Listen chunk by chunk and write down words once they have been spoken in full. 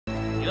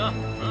行，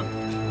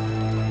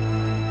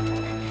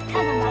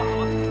看看吧。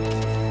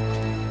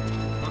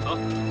走，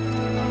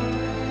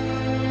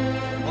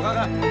我看看。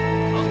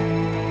好，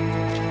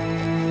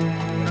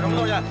这什么东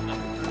西？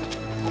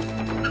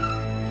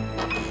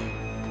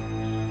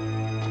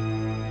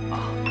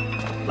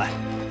来，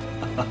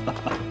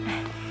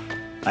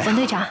冯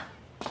队长。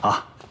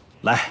啊，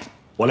来，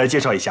我来介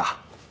绍一下，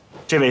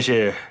这位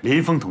是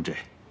林峰同志，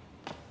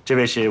这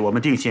位是我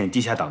们定县地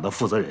下党的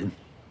负责人，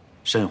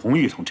沈红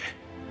玉同志，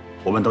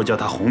我们都叫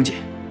她红姐。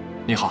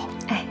你好。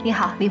哎，你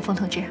好，林峰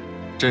同志。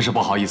真是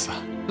不好意思，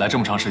来这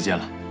么长时间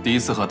了，第一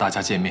次和大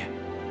家见面。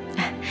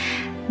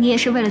你也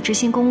是为了执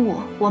行公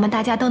务，我们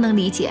大家都能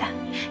理解。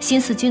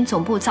新四军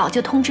总部早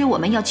就通知我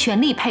们要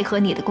全力配合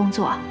你的工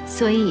作，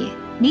所以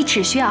你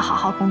只需要好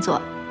好工作，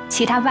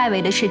其他外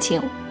围的事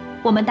情，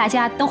我们大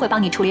家都会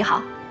帮你处理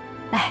好。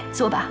来，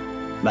坐吧。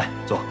来，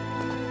坐。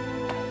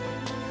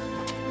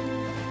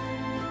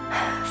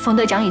冯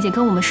队长已经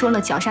跟我们说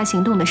了绞杀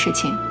行动的事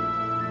情，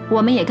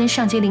我们也跟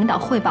上级领导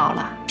汇报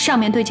了，上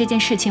面对这件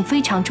事情非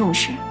常重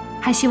视，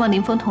还希望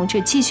林峰同志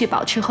继续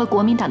保持和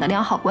国民党的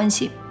良好关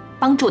系，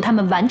帮助他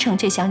们完成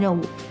这项任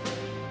务。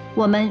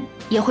我们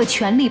也会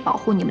全力保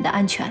护你们的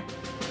安全，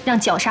让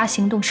绞杀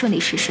行动顺利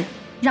实施，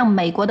让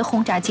美国的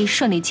轰炸机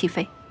顺利起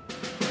飞。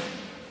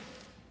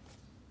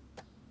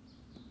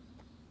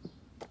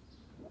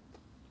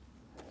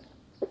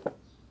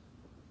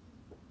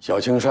小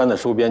青山的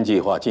收编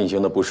计划进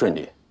行的不顺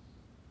利，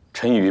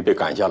陈宇被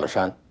赶下了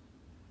山，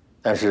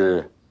但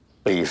是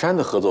北山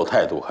的合作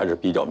态度还是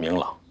比较明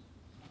朗。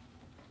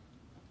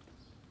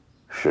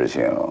事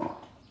情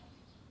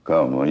跟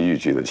我们预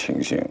计的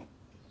情形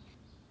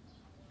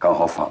刚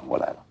好反过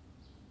来了。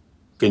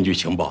根据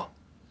情报，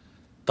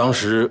当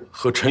时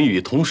和陈宇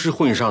同时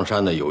混上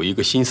山的有一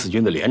个新四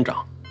军的连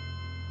长，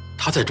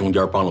他在中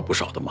间帮了不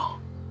少的忙。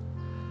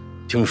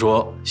听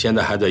说现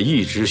在还在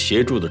一直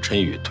协助着陈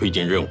宇推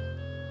进任务。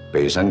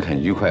北山肯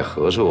愉快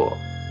合作，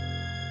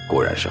固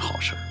然是好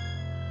事，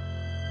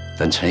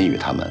但陈宇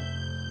他们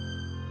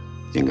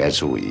应该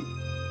注意，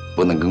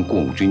不能跟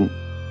共军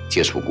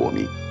接触国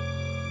民。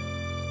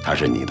他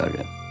是你的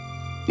人，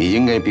你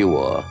应该比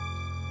我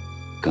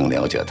更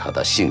了解他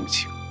的性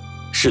情。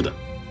是的，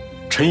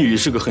陈宇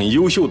是个很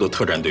优秀的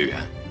特战队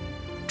员，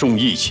重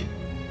义气，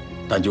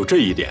但就这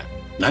一点，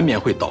难免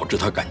会导致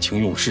他感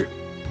情用事。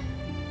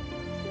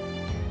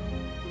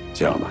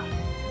这样吧，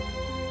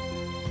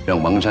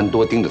让王山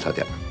多盯着他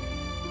点儿，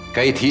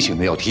该提醒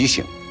的要提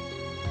醒，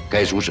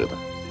该阻止的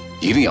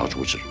一定要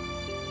阻止，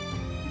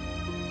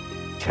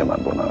千万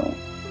不能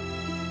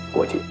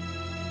过界。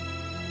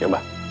明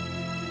白。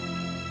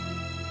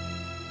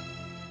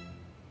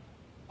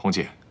红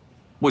姐，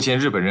目前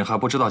日本人还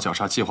不知道绞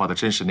杀计划的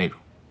真实内容，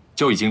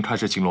就已经开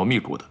始紧锣密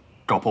鼓的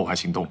搞破坏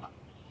行动了。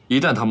一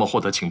旦他们获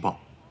得情报，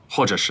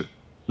或者是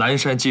南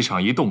山机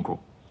场一动工，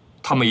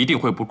他们一定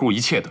会不顾一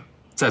切的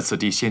在此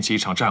地掀起一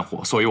场战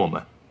火，所以我们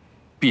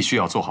必须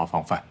要做好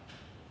防范。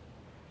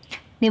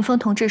林峰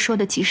同志说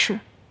的极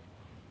是，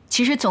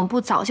其实总部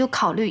早就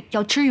考虑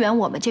要支援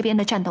我们这边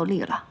的战斗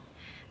力了，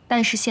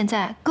但是现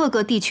在各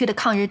个地区的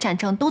抗日战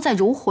争都在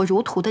如火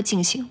如荼的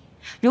进行，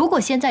如果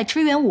现在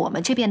支援我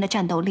们这边的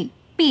战斗力，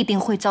必定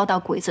会遭到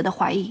鬼子的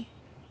怀疑，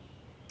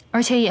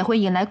而且也会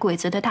引来鬼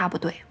子的大部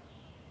队，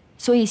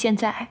所以现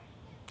在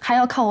还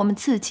要靠我们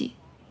自己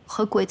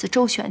和鬼子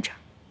周旋着。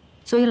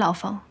所以老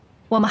冯，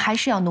我们还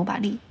是要努把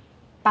力，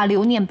把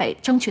刘念北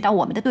争取到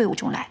我们的队伍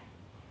中来。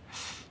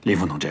林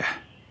峰同志，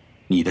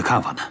你的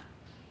看法呢？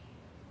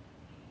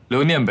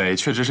刘念北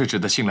确实是值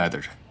得信赖的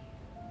人，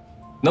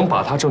能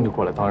把他争取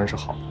过来当然是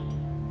好的，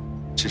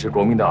只是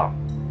国民党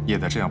也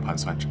在这样盘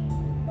算着。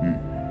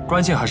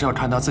关键还是要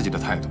看他自己的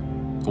态度。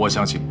我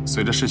相信，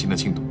随着事情的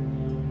进度，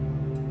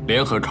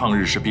联合抗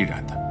日是必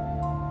然的。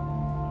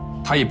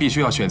他也必须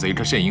要选择一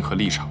个阵营和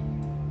立场。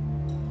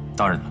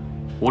当然了，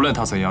无论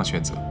他怎样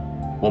选择，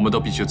我们都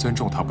必须尊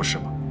重他，不是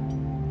吗？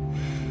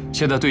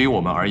现在对于我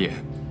们而言，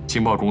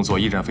情报工作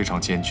依然非常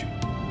艰巨，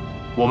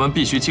我们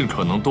必须尽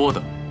可能多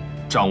的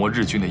掌握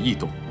日军的异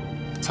动，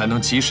才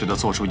能及时的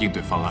做出应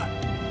对方案。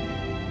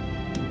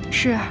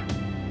是，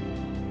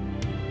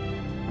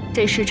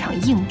这是场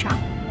硬仗，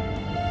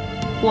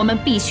我们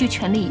必须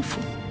全力以赴。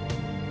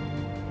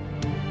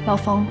老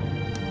冯，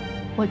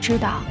我知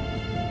道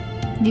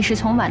你是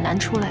从皖南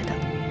出来的，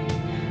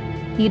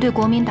你对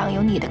国民党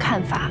有你的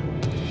看法，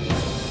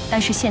但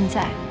是现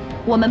在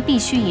我们必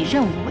须以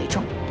任务为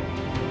重。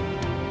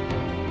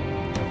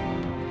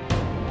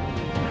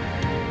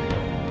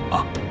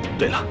啊，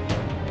对了，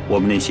我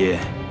们那些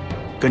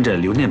跟着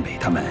刘念北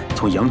他们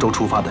从扬州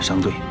出发的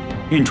商队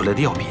运出来的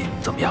药品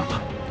怎么样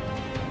了？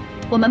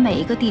我们每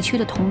一个地区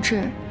的同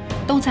志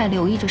都在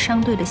留意着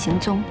商队的行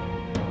踪，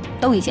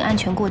都已经安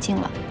全过境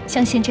了，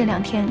相信这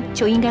2天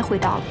就应该会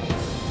到了。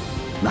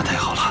那太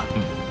好了。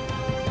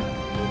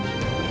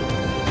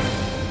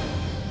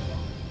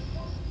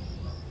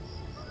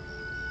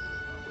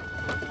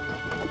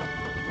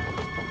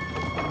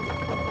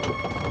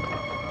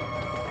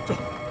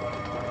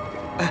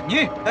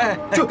你，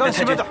这刚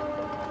前面点。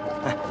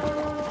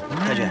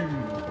太君，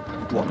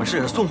我们们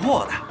是送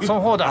货的。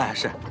送货的，哎，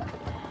是。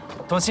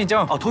通行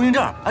证哦，通行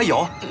证，哎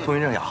有，通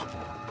行证有。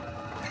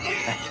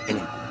哎，给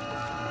你。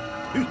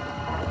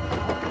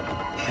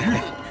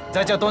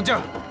再叫东证。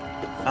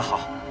啊好。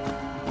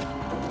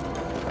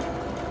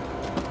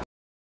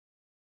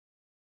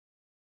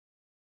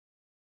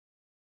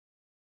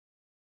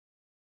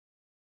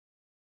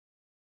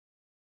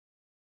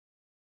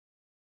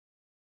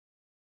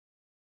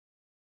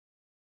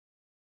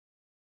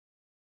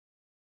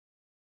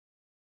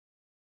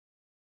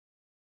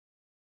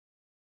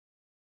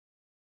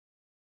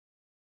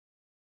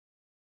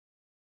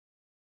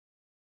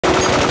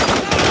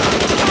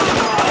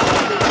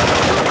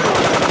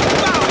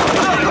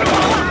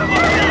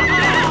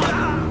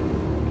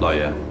老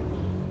爷，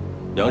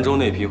扬州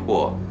那批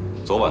货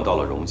昨晚到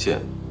了荣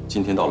县，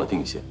今天到了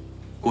定县，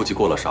估计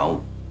过了晌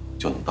午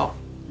就能到了。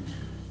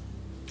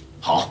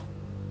好，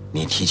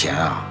你提前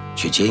啊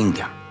去接应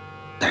点，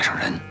带上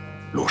人，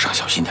路上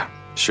小心点。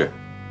是。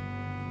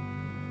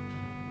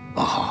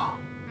王浩，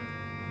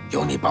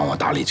有你帮我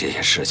打理这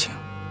些事情，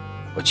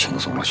我轻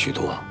松了许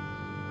多。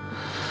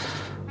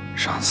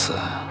上次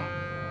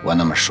我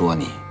那么说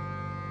你，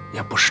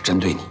也不是针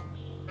对你，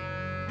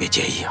别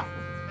介意啊。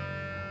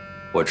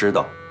我知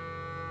道。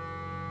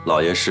老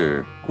爷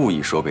是故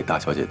意说给大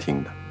小姐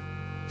听的。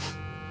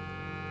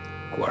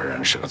果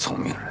然是个聪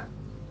明人。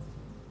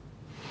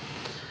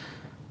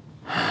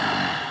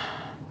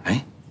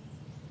哎，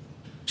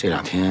这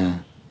两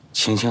天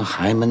青青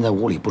还闷在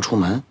屋里不出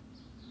门？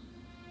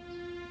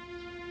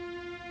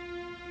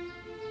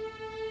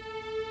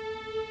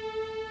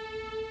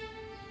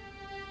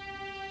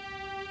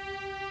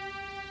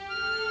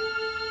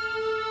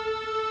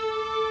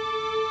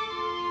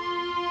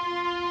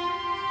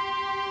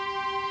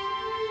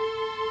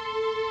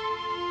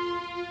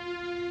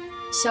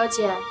小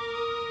姐，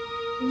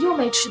你又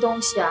没吃东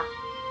西啊？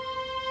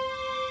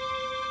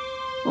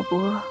我不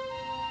饿，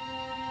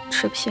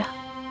吃不下。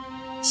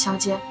小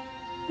姐，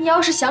你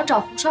要是想找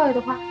胡少爷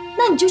的话，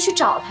那你就去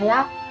找他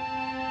呀。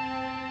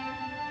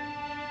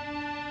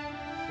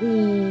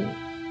你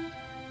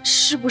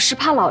是不是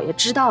怕老爷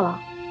知道了？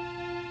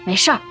没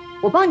事儿，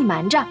我帮你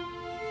瞒着。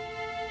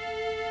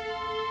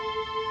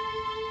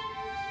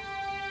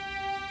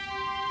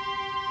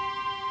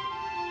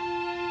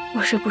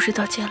我是不知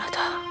道见了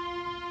他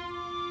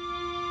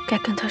该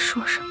跟他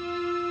说什么。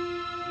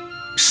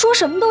说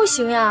什么都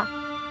行呀，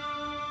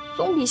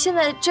总比现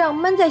在这样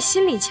闷在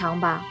心里强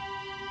吧？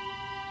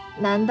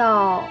难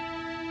道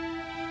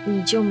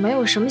你就没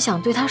有什么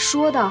想对他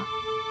说的？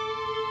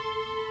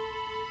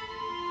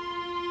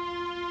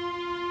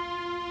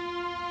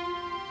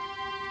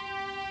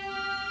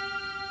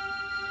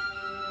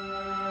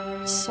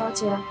小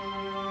姐，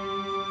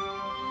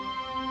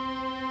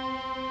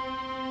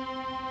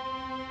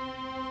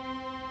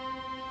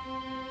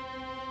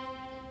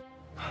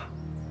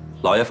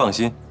老爷放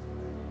心，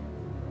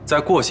再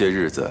过些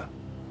日子，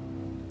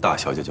大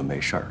小姐就没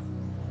事儿了。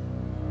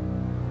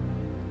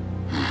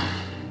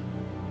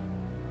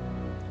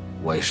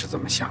我也是这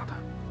么想的，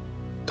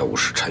都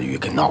是陈宇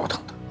给闹腾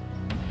的。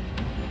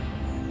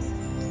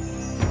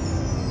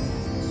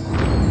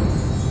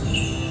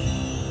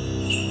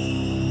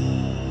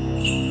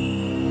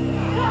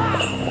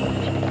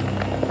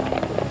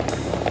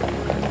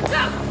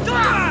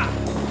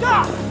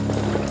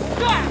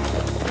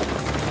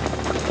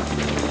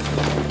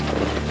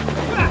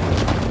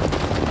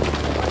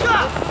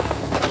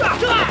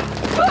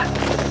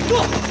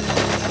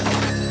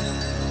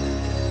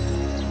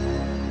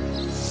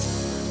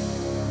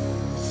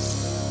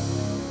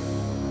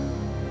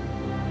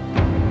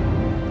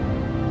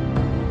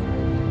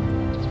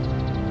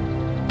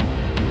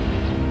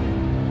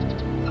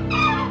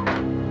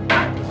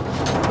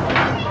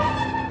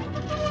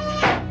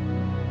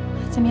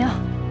怎么样？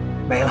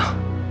没了。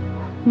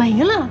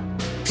没了？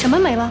什么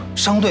没了？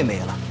商队没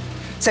了。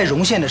在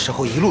荣县的时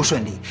候一路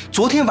顺利，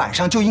昨天晚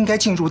上就应该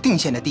进入定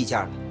县的地界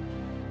了。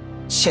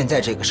现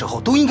在这个时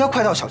候都应该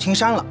快到小青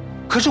山了，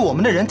可是我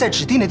们的人在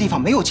指定的地方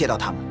没有接到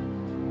他们。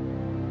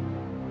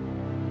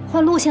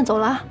换路线走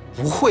了？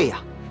不会呀，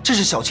这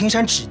是小青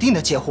山指定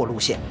的接货路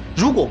线。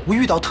如果不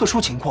遇到特殊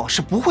情况，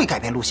是不会改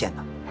变路线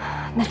的。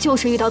那就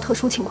是遇到特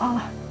殊情况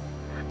了。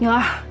女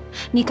儿，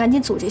你赶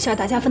紧组织一下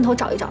大家分头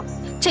找一找，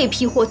这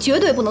批货绝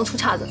对不能出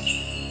岔子。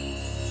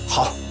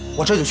好，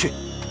我这就去。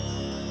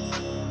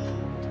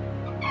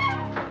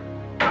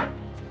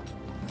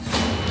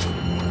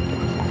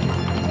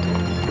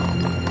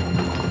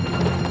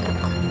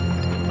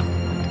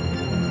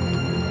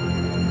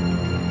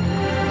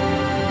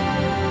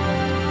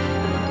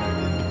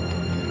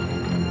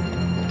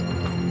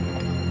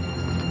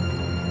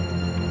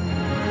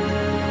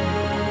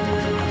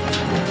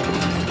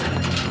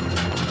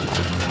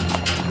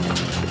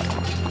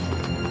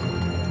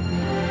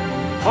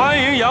欢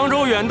迎扬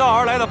州远道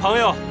而来的朋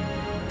友，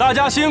大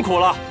家辛苦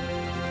了。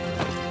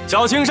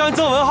小青山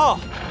曾文浩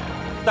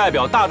代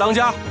表大当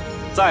家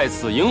在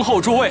此迎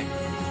候诸位。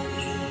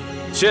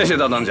谢谢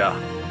大当家，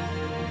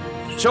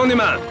兄弟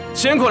们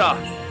辛苦了。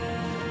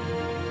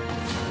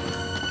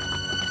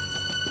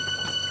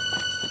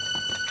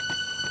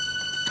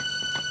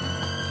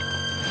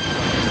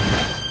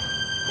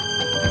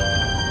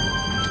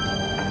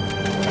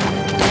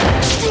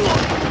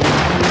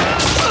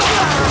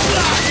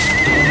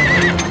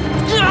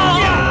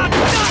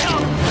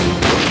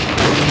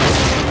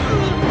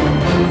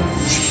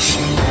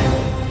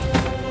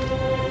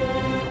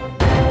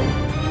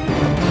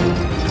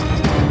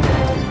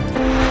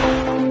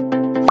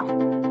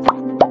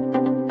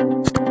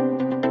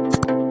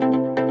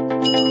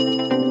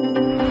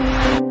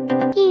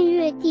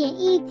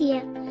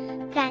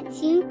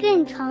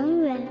更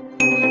长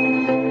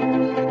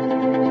远。